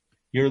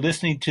You're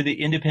listening to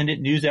the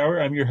Independent News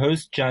Hour. I'm your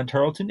host, John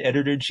Tarleton,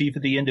 editor-in-chief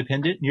of the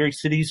Independent, New York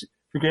City's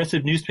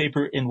progressive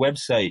newspaper and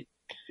website.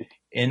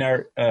 In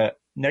our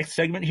next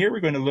segment here,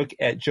 we're going to look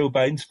at Joe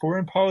Biden's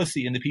foreign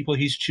policy and the people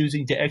he's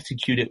choosing to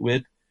execute it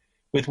with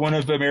one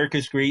of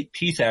America's great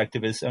peace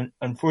activists.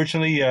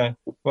 Unfortunately, a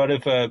lot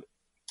of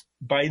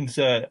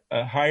Biden's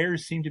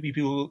hires seem to be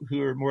people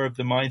who are more of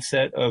the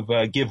mindset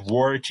of give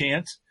war a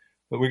chance,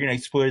 but we're going to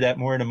explore that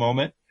more in a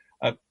moment.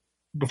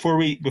 Before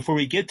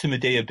we get to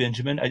Medea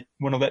Benjamin, I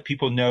want to let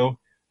people know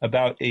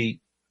about a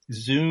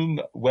Zoom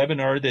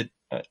webinar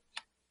that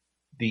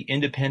the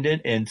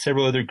Independent and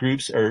several other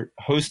groups are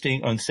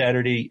hosting on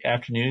Saturday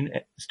afternoon,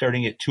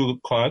 starting at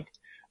 2:00.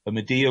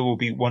 Medea will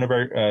be one of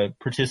our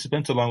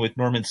participants, along with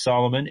Norman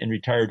Solomon and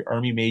retired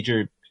Army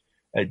Major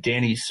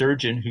Danny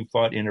Surgeon, who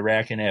fought in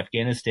Iraq and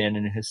Afghanistan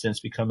and has since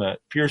become a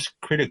fierce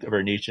critic of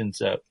our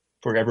nation's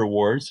forever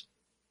wars.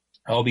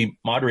 I'll be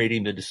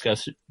moderating the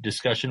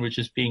discussion, which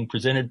is being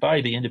presented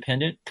by the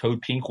Independent,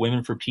 Code Pink,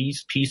 Women for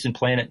Peace, Peace and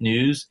Planet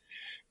News,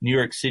 New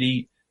York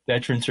City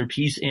Veterans for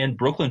Peace, and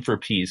Brooklyn for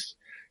Peace.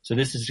 So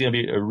this is going to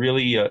be a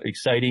really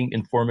exciting,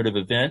 informative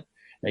event.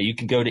 You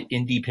can go to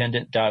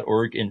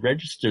independent.org and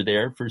register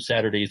there for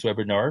Saturday's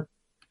webinar,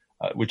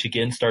 which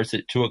again starts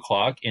at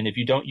 2:00. And if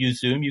you don't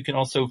use Zoom, you can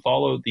also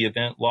follow the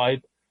event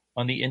live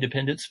on the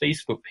Independent's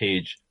Facebook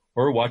page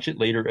or watch it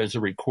later as a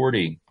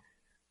recording.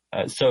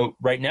 So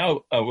right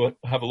now, we'll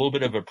have a little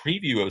bit of a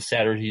preview of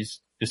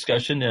Saturday's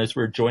discussion as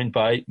we're joined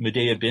by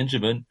Medea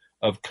Benjamin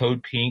of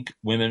Code Pink,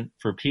 Women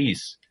for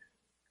Peace.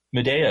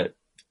 Medea,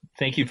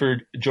 thank you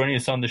for joining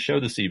us on the show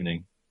this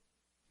evening.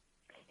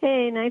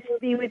 Hey, nice to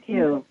be with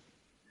you.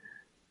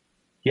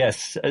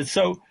 Yes.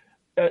 So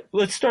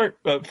let's start,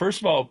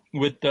 first of all,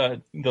 with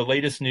the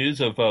latest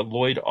news of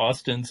Lloyd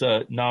Austin's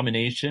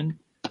nomination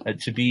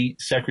to be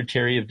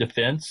Secretary of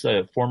Defense,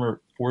 a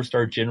former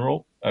four-star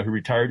general who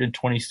retired in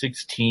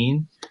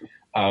 2016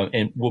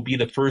 and will be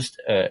the first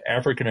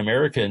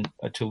African-American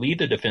to lead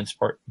the Defense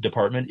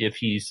Department if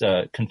he's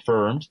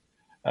confirmed.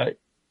 Do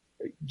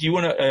you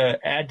want to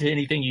add to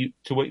anything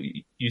to what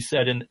you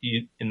said in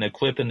the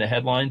clip in the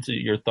headlines,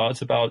 your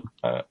thoughts about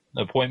the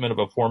appointment of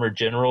a former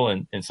general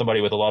and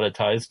somebody with a lot of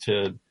ties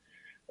to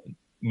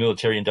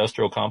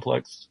military-industrial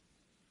complex?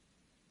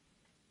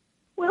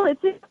 Well,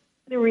 it's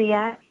the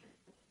reaction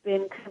that's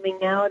been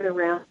coming out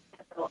around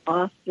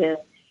Austin.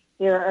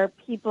 There are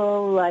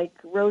people like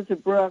Rosa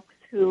Brooks,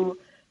 who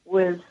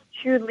was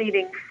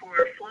cheerleading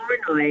for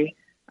Flournoy,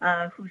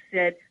 who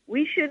said,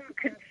 we shouldn't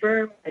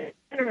confirm a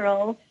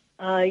general.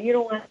 You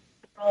don't want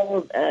to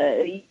call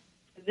a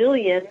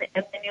civilian.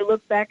 And then you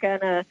look back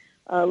on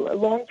a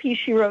long piece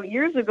she wrote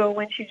years ago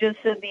when she just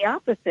said the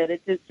opposite.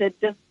 It just said,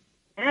 doesn't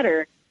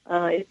matter.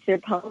 It's their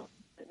policy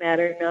that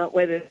matter, not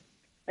whether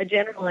a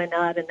general or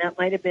not. And that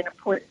might have been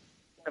important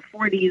in the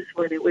 40s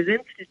when it was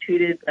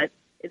instituted, but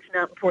it's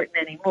not important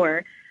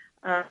anymore.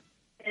 And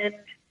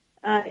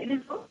it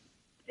is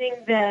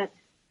something that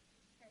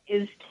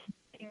is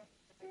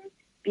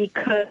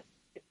because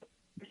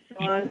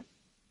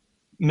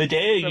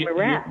Medea,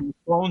 your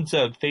phone's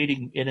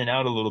fading in and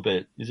out a little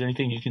bit. Is there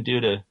anything you can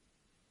do to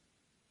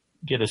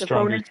get a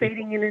stronger? The phone is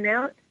fading in and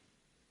out?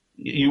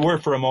 You were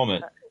for a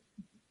moment.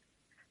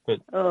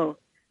 But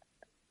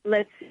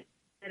let's see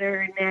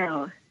better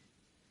now.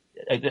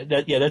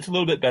 That's a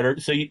little bit better.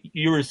 So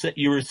you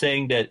were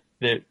saying that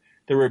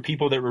there were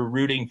people that were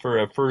rooting for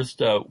a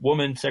first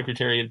woman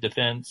Secretary of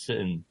Defense,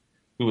 and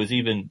who was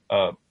even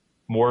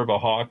more of a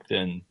hawk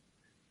than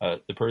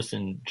the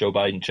person Joe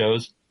Biden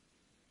chose.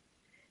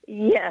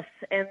 Yes,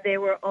 and they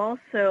were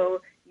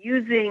also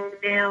using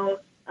now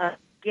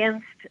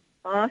against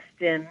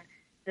Austin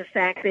the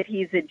fact that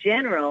he's a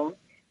general.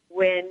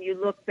 When you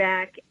look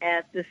back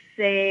at the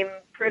same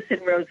person,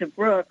 Rosa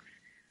Brooks,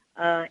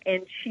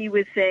 and she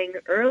was saying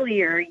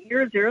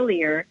years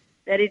earlier,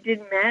 that it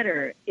didn't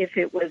matter if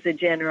it was a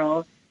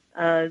general,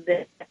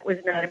 that was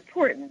not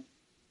important.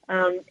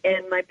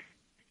 And my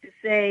to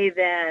say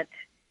that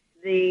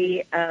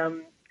the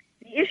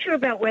issue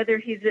about whether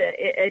he's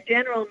a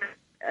general,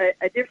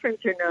 a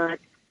difference or not,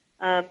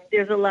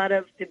 there's a lot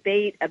of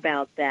debate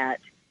about that.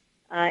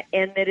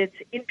 And that it's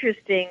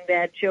interesting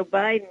that Joe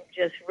Biden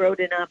just wrote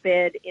an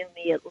op-ed in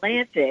The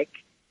Atlantic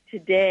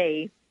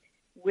today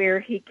where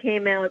he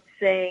came out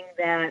saying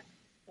that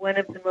one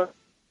of the most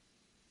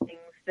things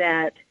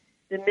that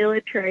the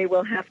military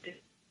will have to do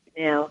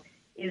now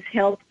is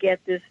help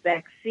get this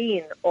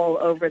vaccine all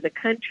over the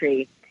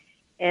country,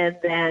 and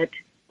that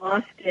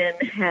Austin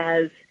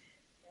has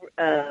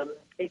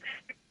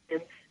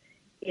experience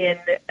in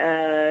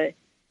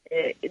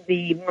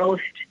the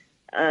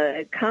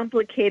most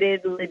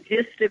complicated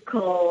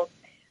logistical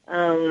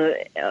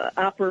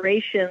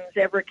operations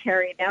ever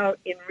carried out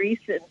in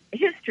recent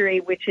history,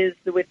 which is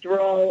the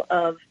withdrawal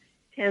of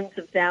tens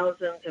of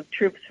thousands of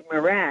troops from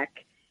Iraq.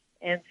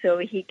 And so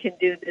he can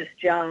do this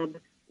job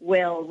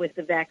well with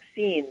the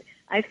vaccine.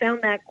 I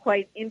found that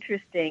quite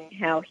interesting,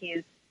 how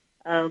he's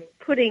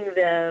putting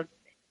the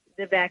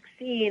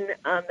vaccine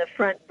on the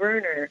front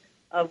burner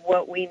of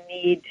what we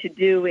need to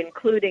do,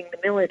 including the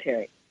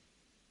military.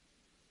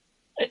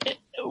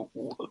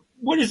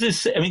 what is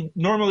this? I mean,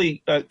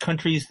 normally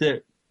countries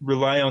that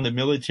rely on the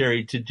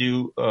military to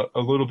do a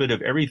little bit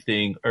of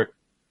everything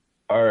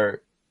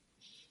are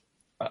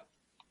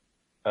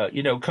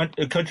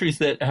countries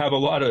that have a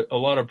lot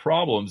of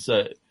problems.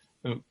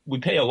 We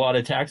pay a lot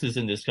of taxes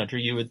in this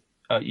country.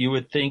 You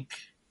would think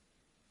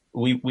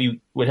we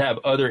would have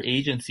other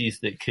agencies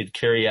that could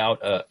carry out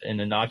an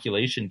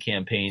inoculation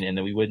campaign, and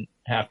that we wouldn't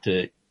have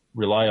to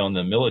rely on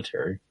the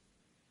military.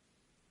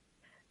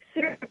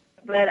 Sure,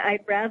 but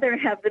I'd rather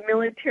have the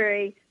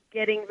military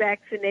getting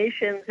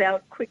vaccinations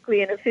out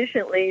quickly and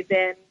efficiently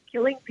than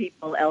killing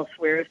people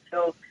elsewhere.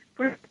 So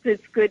perhaps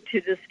it's good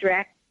to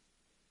distract.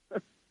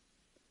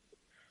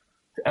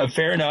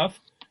 Fair enough.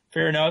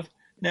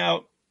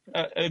 Now,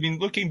 I mean,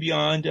 looking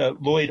beyond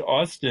Lloyd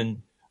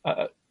Austin,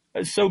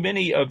 so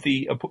many of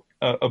the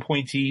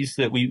appointees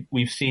that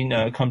we've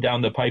seen come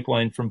down the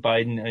pipeline from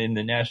Biden in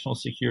the national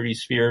security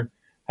sphere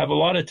have a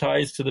lot of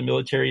ties to the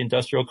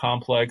military-industrial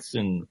complex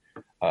and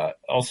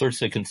all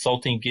sorts of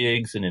consulting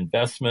gigs and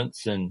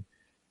investments. And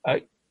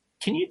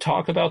can you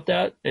talk about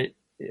that?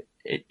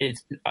 It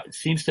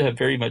seems to have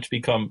very much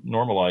become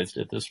normalized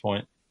at this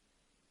point.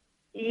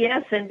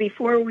 Yes, and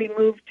before we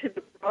move to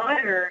the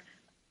broader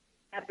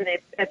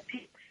cabinet,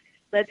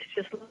 let's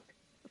just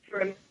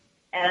look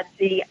at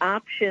the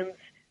options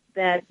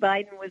that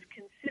Biden was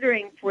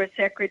considering for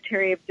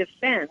Secretary of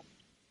Defense.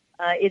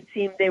 It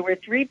seemed there were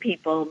three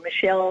people: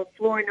 Michelle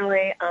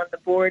Flournoy on the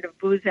board of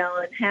Booz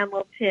Allen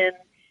Hamilton,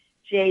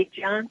 Jay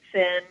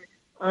Johnson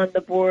on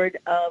the board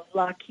of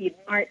Lockheed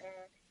Martin,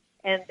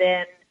 and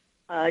then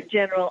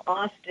General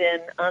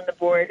Austin on the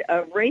board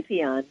of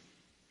Raytheon.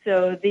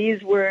 So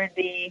these were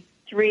the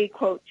three,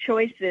 quote,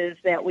 choices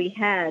that we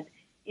had.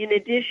 In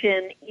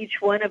addition,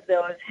 each one of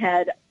those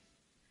had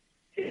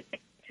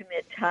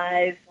intimate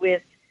ties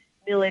with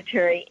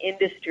military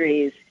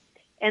industries.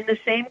 And the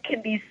same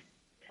can be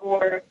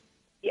for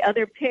the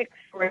other picks.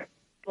 For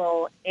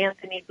example,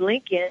 Anthony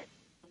Blinken,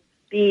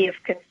 if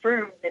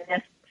confirmed, the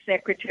next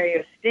Secretary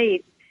of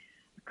State,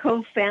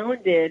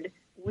 co-founded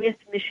with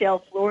Michelle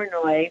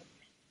Flournoy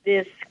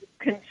this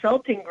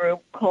consulting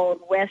group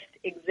called West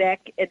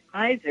Exec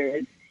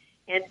Advisors,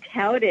 and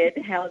touted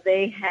how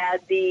they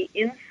had the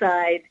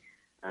inside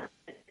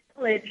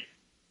knowledge,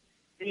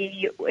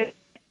 the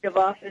of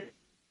office,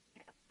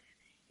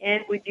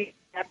 and would you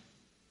have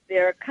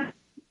their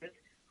customers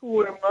who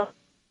were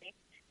mostly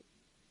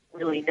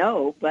really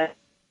no, but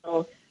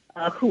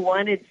who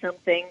wanted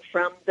something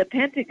from the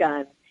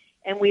Pentagon.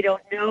 And we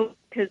don't know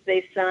because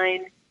they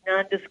signed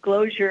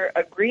non-disclosure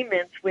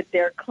agreements with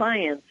their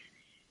clients.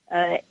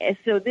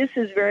 So this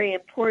is very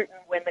important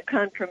when the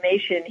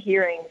confirmation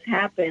hearings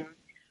happen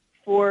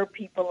for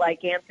people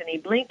like Anthony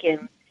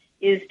Blinken,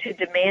 is to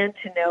demand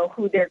to know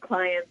who their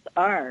clients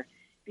are.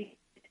 In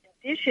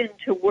addition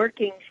to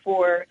working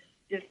for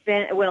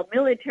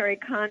military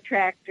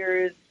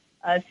contractors,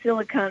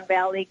 Silicon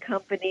Valley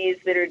companies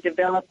that are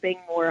developing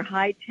more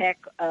high-tech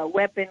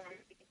weaponry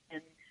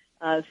and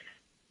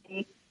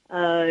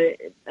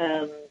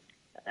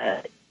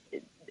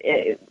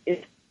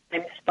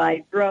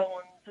spy drones,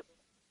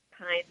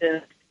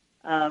 kind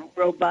of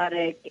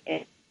robotic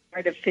and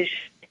artificial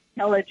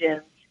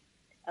intelligence.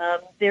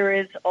 There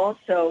is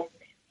also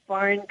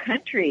foreign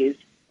countries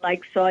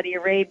like Saudi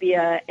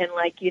Arabia and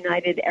like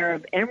United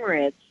Arab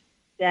Emirates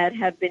that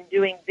have been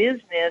doing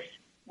business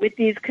with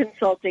these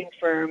consulting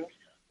firms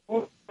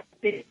or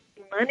giving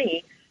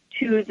money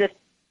to the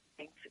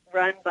things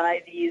run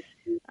by these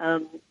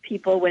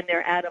people when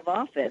they're out of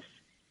office.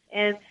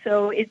 And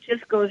so it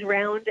just goes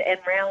round and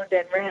round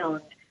and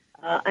round.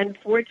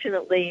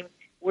 Unfortunately,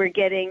 we're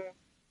getting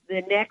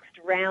the next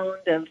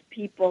round of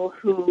people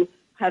who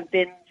have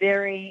been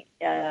very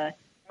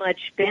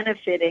much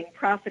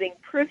profiting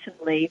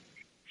personally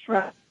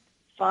from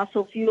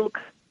fossil fuel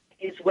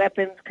companies,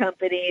 weapons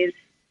companies.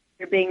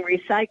 They're being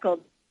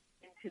recycled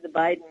into the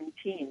Biden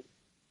team.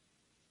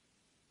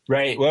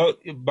 Right. Well,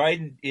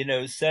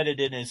 Biden, said it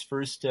in his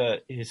first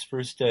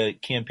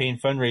campaign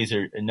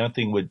fundraiser, and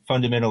nothing would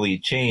fundamentally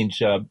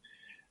change. I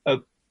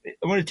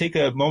want to take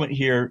a moment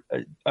here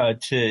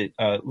to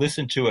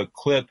listen to a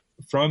clip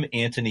from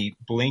Anthony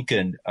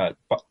Blinken,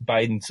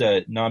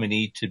 Biden's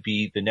nominee to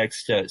be the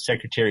next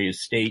Secretary of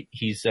State.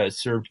 He's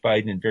served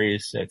Biden in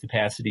various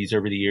capacities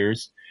over the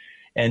years.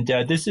 And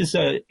this is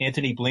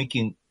Anthony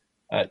Blinken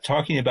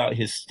talking about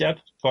his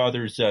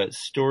stepfather's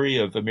story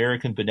of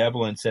American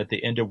benevolence at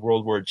the end of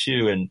World War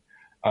II. And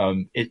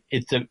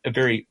it's a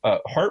very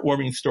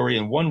heartwarming story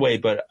in one way,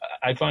 but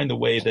I find the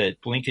way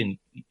that Blinken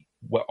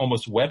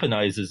almost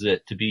weaponizes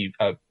it to be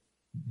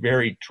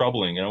very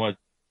troubling. And I want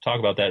to talk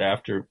about that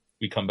after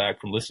we come back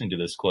from listening to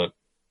this clip.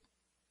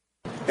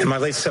 And my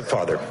late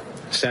stepfather,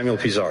 Samuel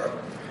Pizarro,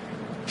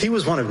 he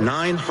was one of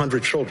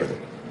 900 children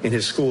in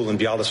his school in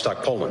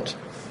Białystok, Poland,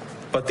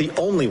 but the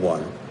only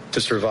one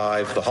to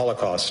survive the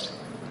Holocaust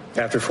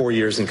after 4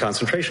 years in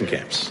concentration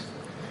camps.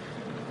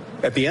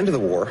 At the end of the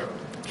war,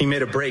 he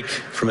made a break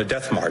from a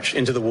death march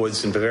into the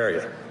woods in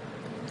Bavaria.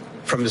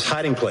 From his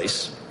hiding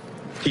place,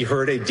 he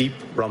heard a deep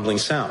rumbling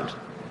sound.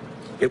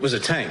 It was a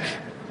tank.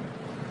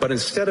 But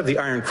instead of the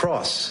Iron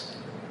Cross,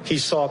 he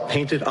saw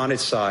painted on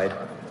its side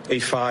a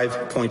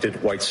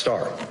 5-pointed white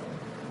star.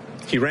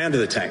 He ran to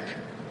the tank.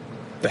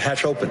 The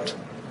hatch opened.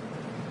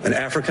 An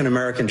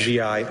African-American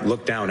GI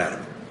looked down at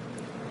him.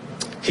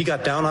 He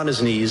got down on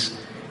his knees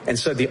and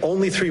said the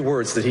only 3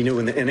 words that he knew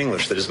in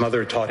English that his mother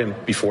had taught him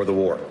before the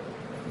war.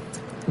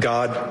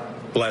 God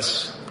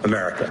bless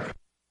America.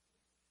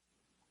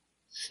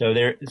 So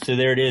there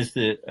it is,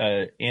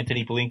 the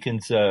Antony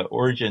Blinken's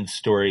origin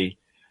story.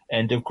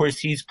 And of course,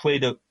 he's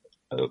played a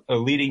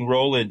leading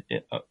role in,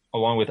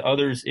 along with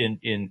others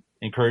in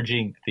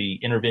encouraging the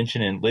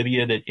intervention in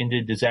Libya that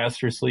ended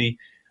disastrously,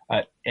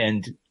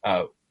 and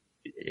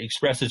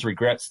expresses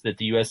regrets that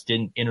the U.S.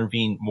 didn't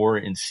intervene more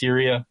in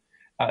Syria.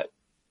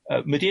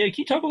 Medea, can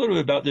you talk a little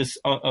bit about this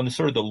on the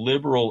sort of the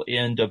liberal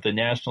end of the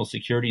national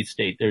security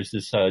state? There's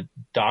this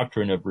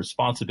doctrine of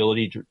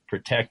responsibility to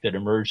protect that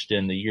emerged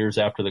in the years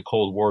after the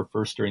Cold War,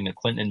 first during the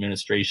Clinton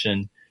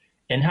administration,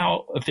 and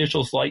how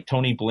officials like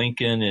Tony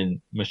Blinken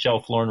and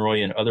Michelle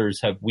Flournoy and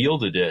others have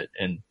wielded it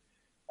and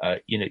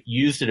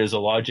used it as a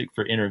logic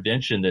for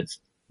intervention that's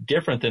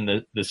different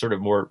than the sort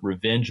of more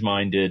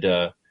revenge-minded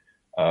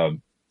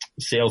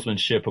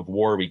salesmanship of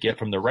war we get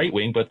from the right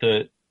wing, but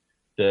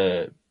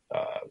the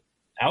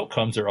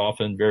outcomes are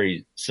often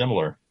very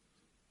similar.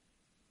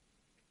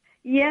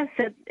 Yes,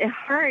 at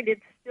heart,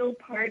 it's still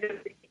part of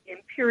the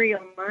imperial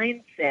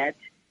mindset.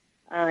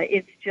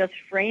 It's just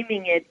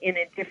framing it in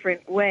a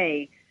different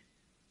way.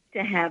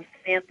 To have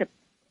Samantha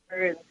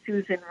Power and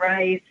Susan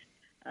Rice,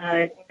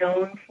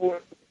 known for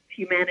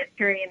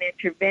humanitarian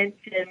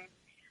intervention.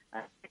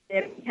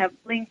 Then we have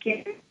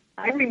Blinken.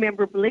 I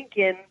remember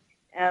Blinken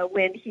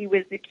when he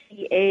was the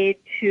key aide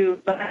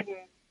to Biden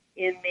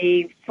in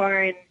the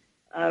Foreign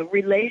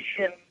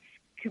Relations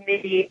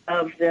Committee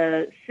of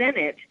the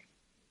Senate.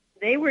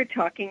 They were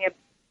talking about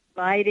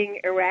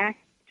dividing Iraq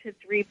to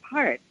 3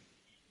 parts.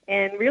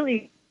 And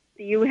really,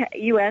 the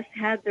U.S.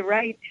 had the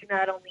right to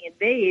not only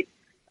invade,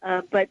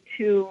 but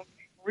to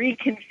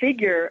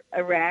reconfigure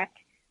Iraq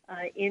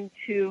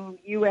into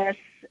U.S.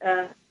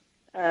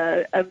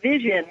 A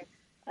vision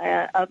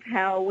of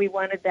how we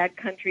wanted that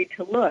country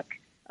to look.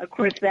 Of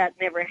course, that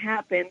never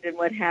happened, and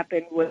what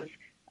happened was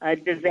a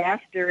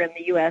disaster, and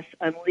the U.S.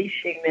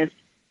 unleashing this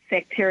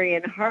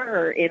sectarian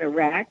horror in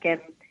Iraq,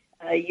 and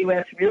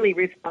U.S. really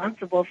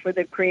responsible for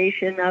the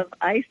creation of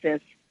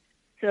ISIS.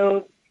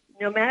 So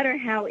no matter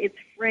how it's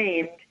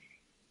framed,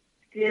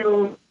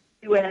 still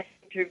U.S.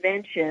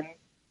 intervention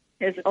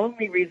has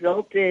only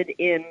resulted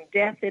in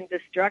death and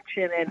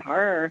destruction and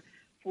horror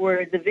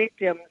for the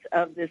victims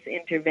of this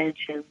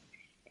intervention.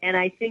 And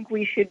I think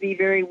we should be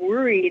very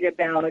worried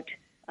about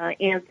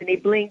Antony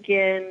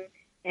Blinken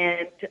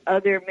and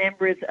other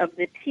members of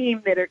the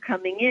team that are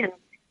coming in.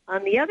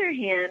 On the other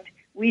hand,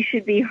 we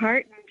should be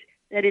heartened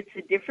that it's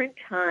a different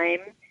time,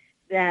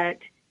 that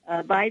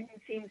Biden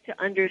seems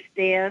to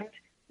understand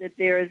that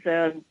there's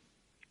a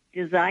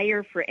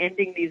desire for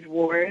ending these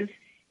wars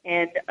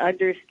and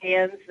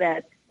understands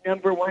that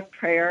number one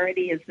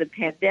priority is the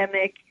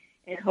pandemic,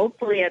 and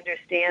hopefully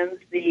understands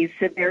the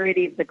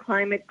severity of the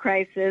climate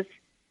crisis.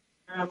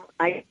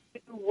 I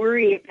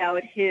worry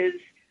about his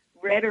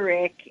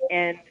rhetoric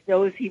and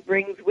those he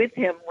brings with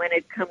him when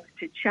it comes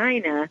to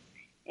China,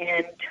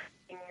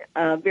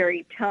 and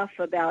very tough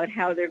about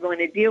how they're going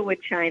to deal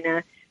with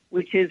China,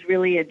 which is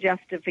really a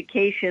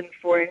justification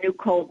for a new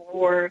Cold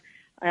War,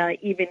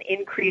 even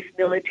increased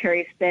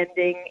military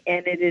spending,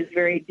 and it is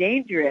very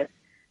dangerous.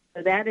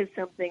 So that is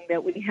something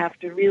that we have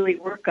to really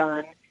work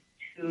on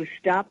to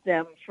stop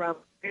them from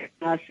bringing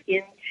us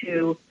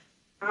into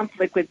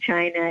conflict with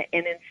China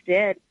and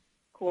instead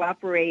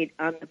cooperate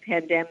on the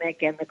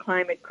pandemic and the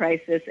climate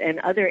crisis and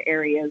other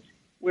areas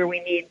where we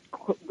need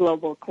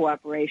global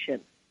cooperation.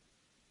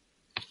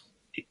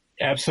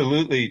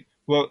 Absolutely.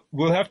 Well,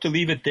 we'll have to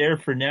leave it there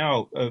for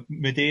now.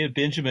 Medea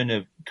Benjamin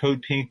of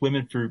Code Pink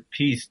Women for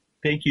Peace,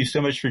 thank you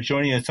so much for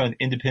joining us on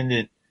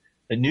Independent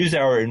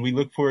NewsHour, and we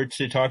look forward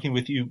to talking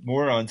with you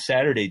more on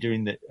Saturday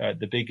during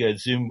the big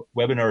Zoom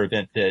webinar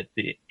event that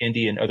the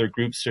Indy and other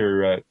groups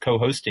are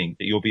co-hosting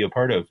that you'll be a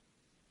part of.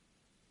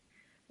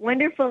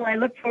 Wonderful. I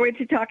look forward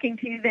to talking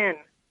to you then.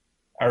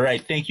 All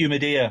right. Thank you,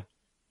 Medea.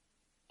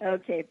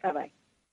 Okay. Bye-bye.